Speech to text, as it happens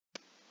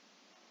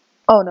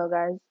Oh no,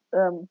 guys.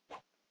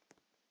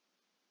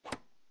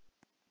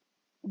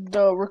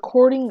 The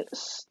recording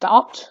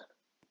stopped.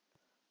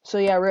 So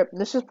yeah, rip.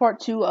 This is part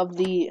 2 of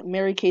the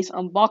Mary Case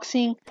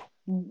unboxing.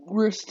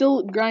 We're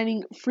still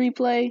grinding free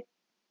play.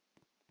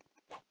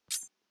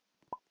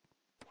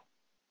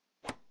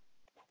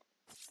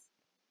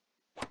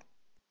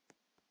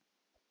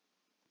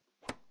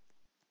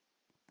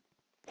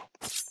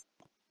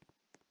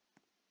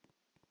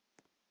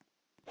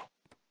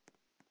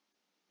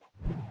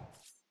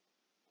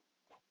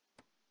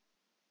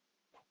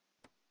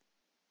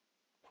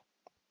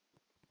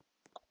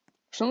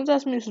 If someone's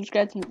asked me to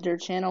subscribe to their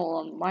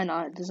channel, why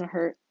not? It doesn't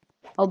hurt.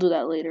 I'll do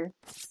that later.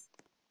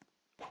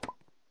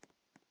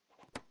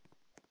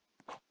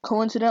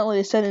 Coincidentally,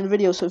 they said in the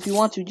video, so if you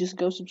want to, just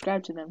go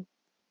subscribe to them.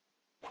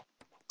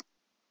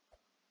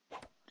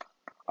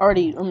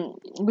 Alrighty,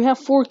 we have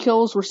 4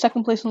 kills. We're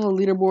second place on the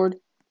leaderboard.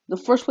 The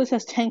first place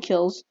has 10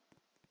 kills.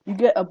 You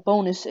get a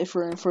bonus if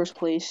we're in first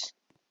place.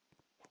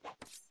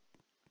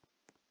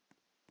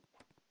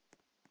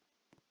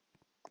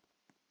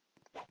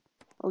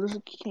 Oh, there's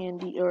a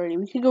candy already.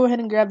 We could go ahead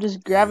and grab this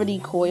gravity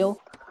coil.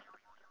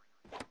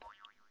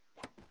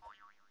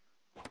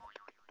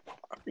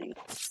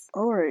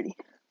 Alrighty.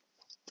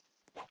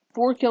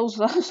 4 kills,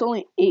 that's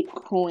only 8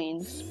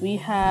 coins. We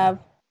have,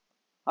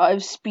 I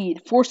have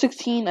speed.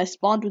 416, I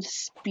spawned with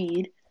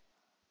speed.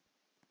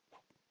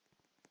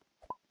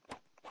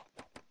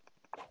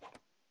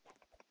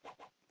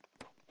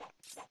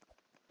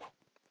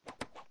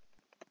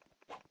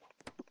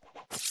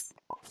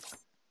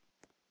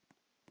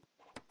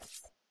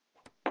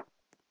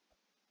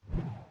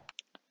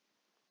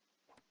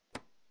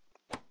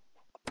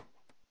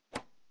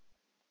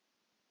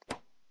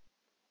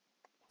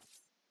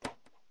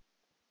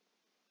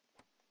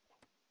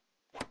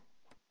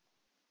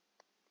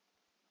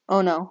 Oh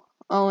no.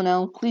 Oh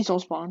no. Please don't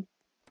spawn.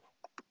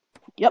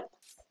 Yep.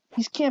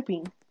 He's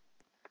camping.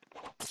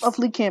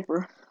 Lovely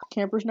camper.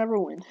 Campers never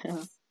win.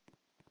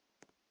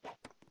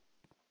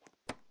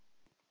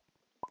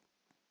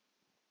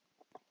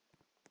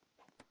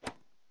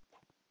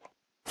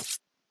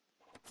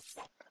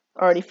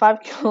 Alrighty, 5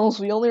 kills.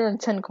 We only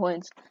earned 10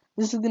 coins.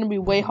 This is gonna be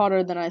way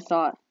harder than I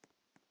thought.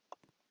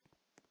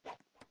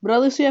 But at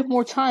least we have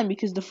more time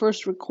because the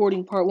first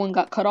recording part 1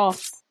 got cut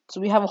off.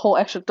 So we have a whole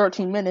extra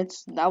 13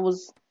 minutes. That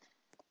was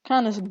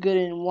kind of good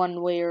in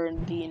one way or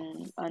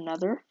in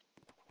another.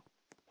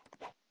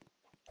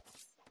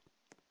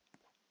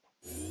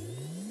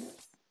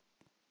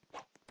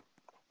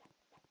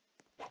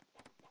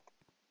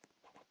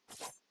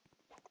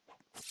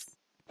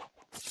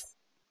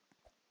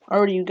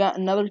 Alrighty, you got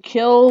another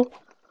kill.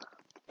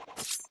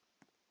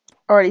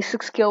 Alrighty,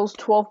 6 kills,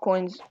 12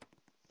 coins.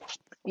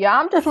 Yeah,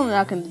 I'm definitely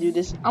not going to do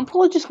this. I'm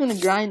probably just going to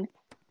grind.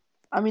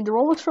 I mean, the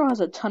Roblox Pro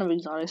has a ton of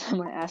exotics. I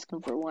might ask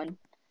him for one.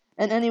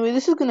 And anyway,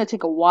 this is going to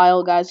take a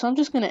while, guys. So I'm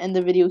just going to end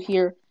the video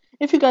here.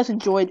 If you guys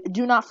enjoyed,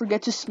 do not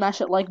forget to smash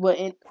that like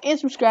button and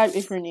subscribe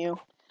if you're new.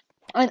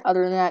 And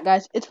other than that,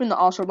 guys, it's been the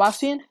All-Star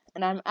Boxian,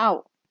 and I'm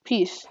out.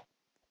 Peace.